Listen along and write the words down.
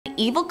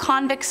evil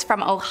convicts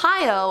from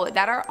Ohio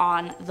that are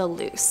on the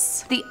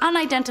loose. The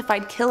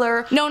unidentified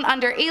killer, known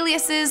under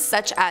aliases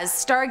such as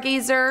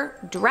Stargazer,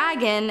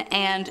 Dragon,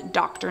 and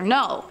Dr.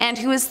 No, and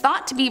who is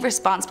thought to be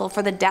responsible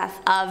for the death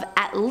of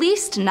at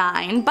least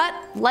 9, but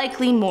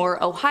likely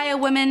more Ohio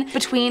women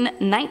between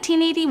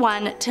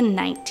 1981 to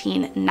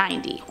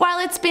 1990. While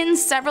it's been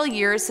several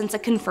years since a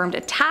confirmed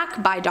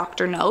attack by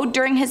Dr. No,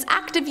 during his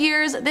active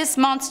years, this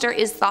monster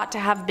is thought to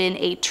have been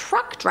a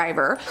truck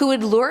driver who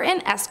would lure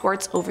in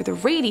escorts over the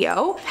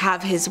radio,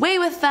 have his way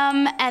with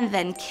them, and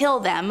then kill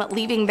them,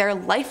 leaving their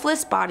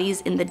lifeless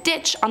bodies in the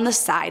ditch on the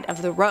side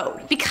of the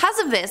road. Because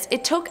of this,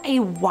 it took a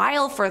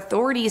while for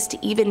authorities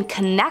to even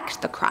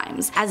connect the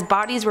crimes, as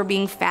bodies were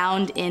being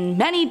found in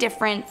many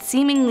different,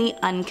 seemingly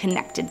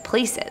unconnected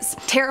places.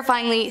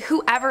 Terrifyingly,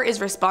 whoever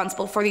is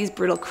responsible for these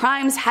brutal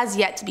crimes has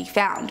yet to be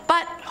found,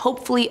 but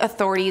hopefully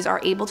authorities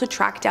are able to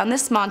track down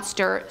this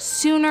monster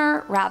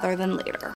sooner rather than later.